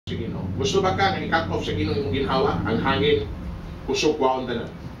sa Ginoo. Gusto ba ka nga i-cut off sa Ginoo imong ginhawa, ang hangin, kusog, waon tanan?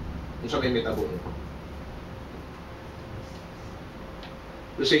 Unsa may metabo nito?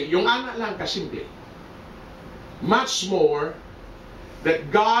 Kasi yung ana lang kasimple. Much more that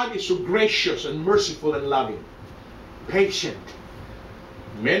God is so gracious and merciful and loving, patient.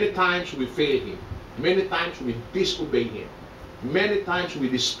 Many times we fail Him. Many times we disobey Him. Many times we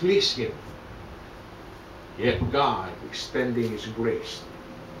displease Him. Yet God extending His grace.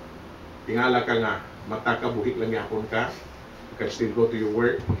 Tingala ka nga, matakabuhik lang yapon ka. You can still go to your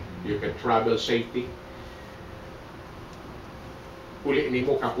work. You can travel safety. Uli ni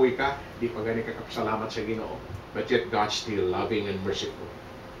mo kapoy ka, di pa gani ka kapasalamat sa Ginoo. But yet God's still loving and merciful.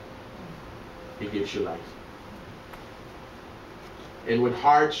 He gives you life. And when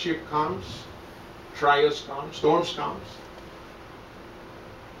hardship comes, trials come, storms comes,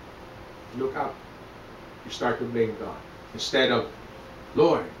 look up. You start to blame God. Instead of,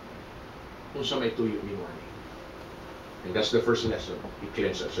 Lord, kung sa may tuyo ni Wani. And that's the first lesson. He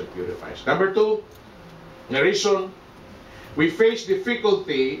cleanses and purifies. Number 2, the reason we face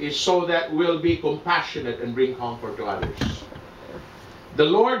difficulty is so that we'll be compassionate and bring comfort to others. The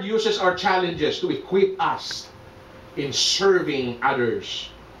Lord uses our challenges to equip us in serving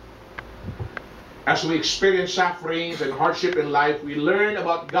others. As we experience sufferings and hardship in life, we learn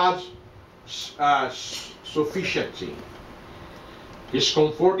about God's sufficiency, His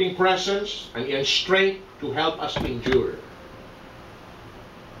comforting presence, and His strength to help us endure.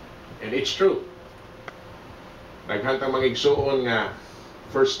 And it's true. Naghantang mga igsuon nga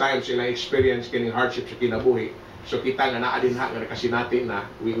first time sila experience kining hardship sa kinabuhi. So kita nga naa din nga nakasinati na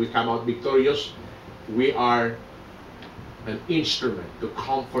we come out victorious. We are an instrument to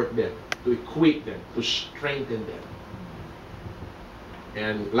comfort them, to equip them, to strengthen them.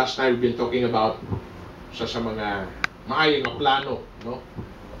 And last time we've been talking about sa mga maayong nga plano, no?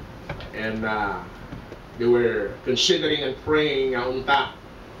 And they were considering and praying nga unta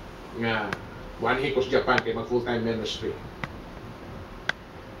nga Wanhikos Japan kay mag full-time ministry.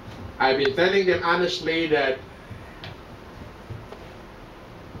 I've been telling them honestly that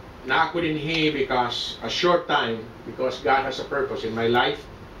na ako din because a short time, because God has a purpose in my life.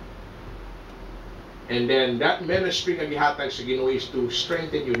 And then that ministry nga gihatag sa Ginoo is to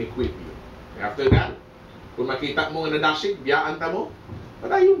strengthen you and equip you. After that, kung makita mo nga nadasig, biyaan ta mo,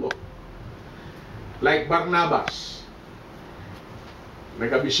 padayon mo. Like Barnabas,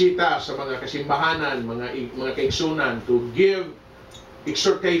 nagabisita sa mga kasimbahanan, mga kaigsunan to give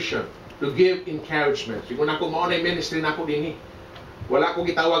exhortation, to give encouragement. Siguro na kung maunay ministry na ako din wala ko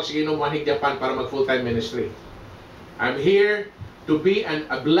gitawag sa Ginoo Manhig Japan para mag full-time ministry. I'm here to be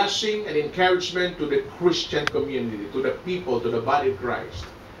a blessing and encouragement to the Christian community, to the people, to the body of Christ.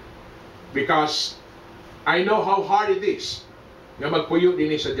 Because I know how hard it is na magpuyo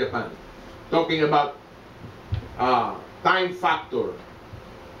din sa Japan. Talking about time factor,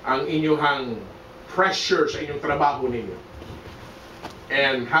 ang inyong pressure sa inyong trabaho ninyo.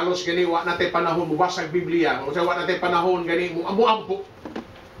 And halos gani wa natay panahon mubasag Biblia, o sa wa natay panahon gani mo ampo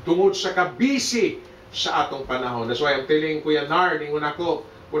tungod sa kabisi sa atong panahon. That's why I'm telling Kuya Nard,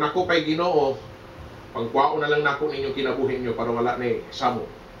 kung ako pay Ginoo, pangkwao na lang nako ninyong kinabuhi niyo para wala ni samo.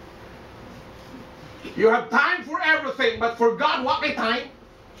 You have time for everything, but for God, what may time?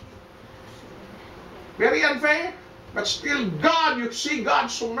 Very unfair. But still, God, you see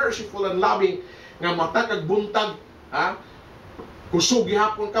God so merciful and loving, nga matag buntag, kusog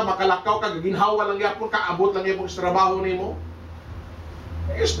gihapon ka, makalakaw ka, ginhawa lang gihapon ka, abot lang gihapon sa trabaho nimo.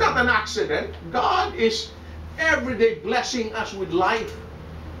 It's not an accident. God is everyday blessing us with life.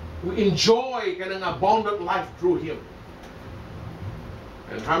 We enjoy kanang abundant life through Him.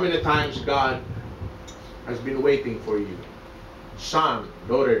 And how many times God has been waiting for you? Son,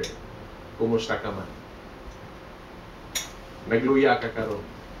 daughter, kumusta ka man? Nagluya ka karon.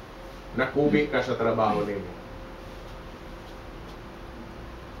 Nakubi ka sa trabaho nimo.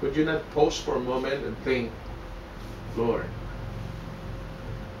 Could you not pause for a moment and think, Lord,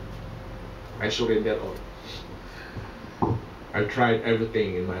 I surrender all. I've tried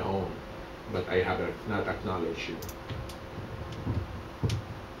everything in my own, but I have not acknowledged you.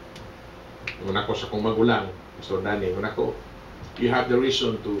 Nung ako sa kong magulang, Mr. Danny, nung ako, you have the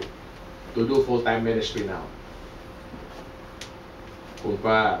reason to do full-time ministry now. Kung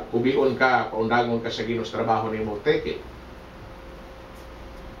kubion ka, paundangon ka sa Ginoo sa trabaho nimo, take it.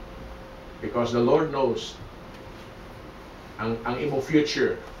 Because the Lord knows ang imong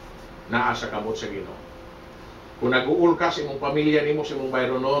future naa sa kamot sa Ginoo. Kung nag-uul ka sa imong pamilya nimo, sa imong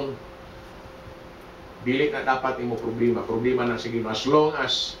bayronon, dili na dapat imong problema na sa Ginoo, as long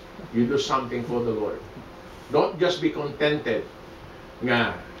as you do something for the Lord. Don't just be contented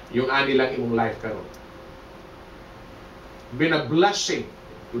nga yung ani lang imong life karon. Been a blessing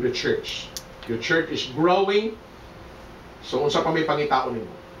to the church. Your church is growing. So unsa pa may pangitaon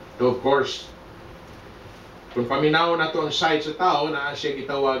nimo? So of course, kung paminaw na to ang side sa tao na siya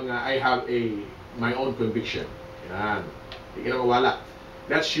gitawag nga I have my own conviction. Yan. Hindi na mawala.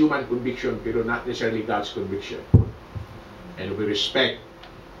 That's human conviction pero not necessarily God's conviction. And we respect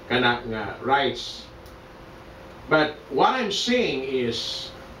kana nga rights. But what I'm saying is,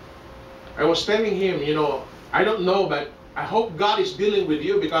 I was telling him, you know, I don't know, but I hope God is dealing with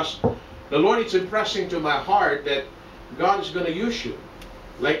you because the Lord is impressing to my heart that God is going to use you.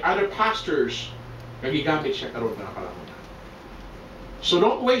 Like other pastors, nagigamit siya karon na panahon. So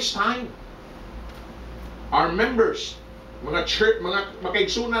don't waste time. Our members, mga church, mga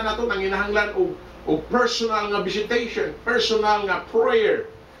makaigsunan nato nang inahanglan o personal nga visitation, personal nga prayer,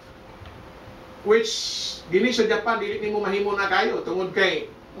 which gini sa Japan dili nimo mahimo na kayo tungod kay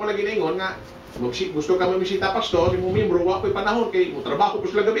mo lagi ningon nga gusto ka mabisita pastor, imong membro wa koy panahon kay mo trabaho ko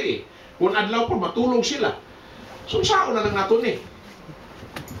sila gabi. Kung adlaw po matulog sila. So sao na lang nato ni.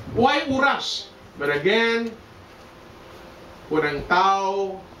 Why oras? But again, kung ang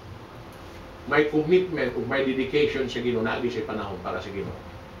tao may commitment o may dedication sa Ginoo, na siya panahon para sa Ginoo.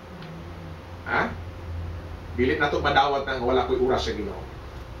 Ha? Dili na to madawat nang wala ko'y oras sa Ginoo.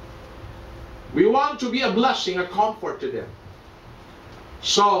 We want to be a blessing, a comfort to them.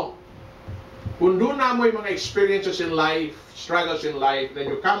 So, kung doon na mo yung mga experiences in life, struggles in life, then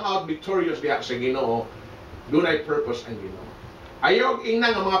you come out victorious diha sa Ginoo, doon ay purpose ang Ginoo. Ayaw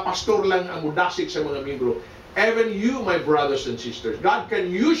ingnan ang mga pastor lang ang mudasig sa mga membro. Even you, my brothers and sisters, God can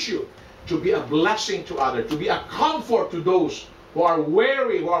use you to be a blessing to others, to be a comfort to those who are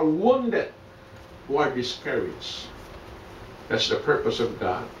weary, who are wounded, who are discouraged. That's the purpose of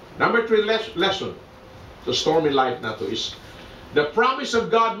God. Number 3 lesson, the stormy life na to is, the promise of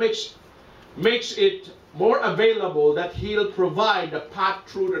God makes it more available that He'll provide the path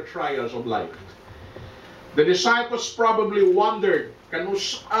through the trials of life. The disciples probably wondered,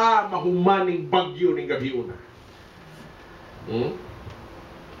 kanus mahumaning bagyo ning gabi una.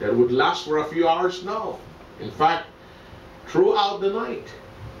 That would last for a few hours? No. In fact, throughout the night.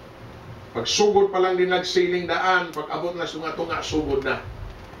 Pag sugod pa lang din nagsiling daan, pag abot na tunga-tunga, sugod na.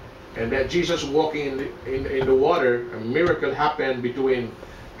 And that Jesus walking in the water, a miracle happened between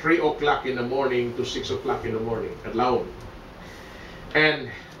 3 o'clock in the morning to 6 o'clock in the morning, at Laon. And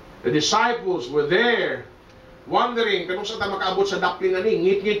the disciples were there, wondering, kanong sa ta makaabot sa dapling ani,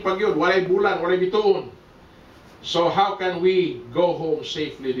 ngit-ngit pag yun, walay bulan, walay bituon. So how can we go home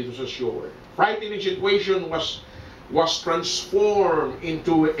safely dito sa shore? Frightening situation was transformed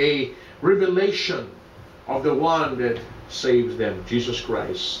into a revelation of the one that saves them, Jesus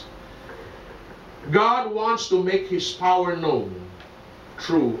Christ. God wants to make His power known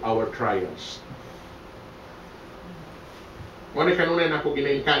through our trials. Wala kanunay na ako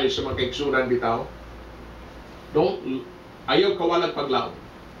gina-encourage sa mga kaigsunan bitaw. Ayaw kawalan paglaom.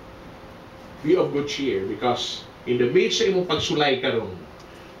 Be of good cheer because in the midst sa imong pagsulay karon,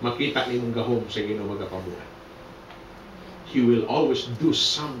 makita nimong gahom sa Ginoo magapabuhat. He will always do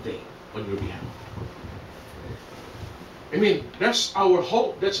something on your behalf. I mean, that's our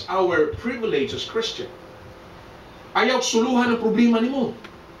hope, that's our privilege as Christian. Ayaw suluhan ang problema nimo.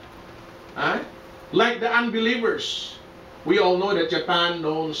 Like the unbelievers. We all know that Japan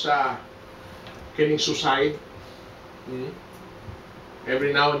known sa kining suicide.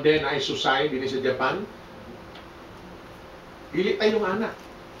 Every now and then ay suicide din sa Japan. Dili tayo ng anak.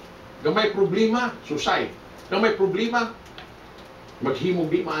 Gamay problema, suicide. Gamay problema,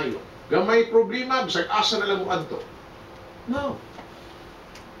 maghimog di maayo. Gamay problema, bisag asa na lang mo adto. No.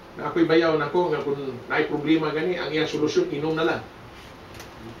 Na ako'y bayaw na ko nga kung naay problema gani, ang iyang solusyon inom na lang.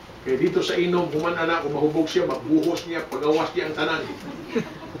 Kaya dito sa inom, human anak, kung mahubog siya, magbuhos niya, pagawas niya ang tanan.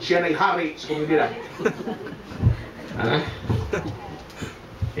 Siya na'y hari sa komunidad.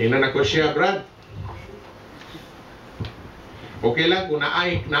 Inan ako siya, Brad. Okay lang kung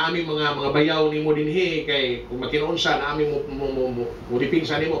naaming mga bayaw ni mo dinhi kay kung makinoonsa naaming mo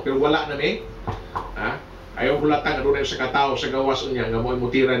dipingsa nimo pero wala na mi. Ayaw bulatan adunay sa katao sa gawas unya nga mo'y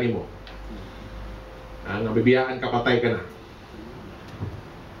mutira nimo. Nga bibiyaan ka patay ka na.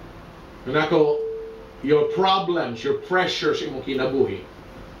 Nako, your problems, your pressures imong kinabuhi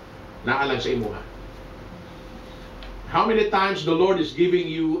naalang sa imuha. How many times the Lord is giving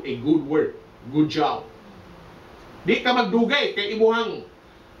you a good work, good job? Di ka magdugay kay imuhang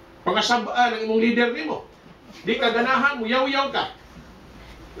pangasabaan ng imong leader nimo. Di ka ganahan mo, yaw-yaw ka.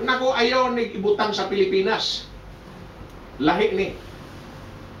 Nako, ayaw ni ibutang sa Pilipinas. Lahi ni.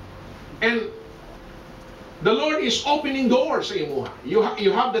 And The Lord is opening doors sa imuha.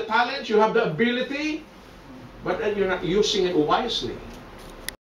 You have the talent, you have the ability, but you're not using it wisely.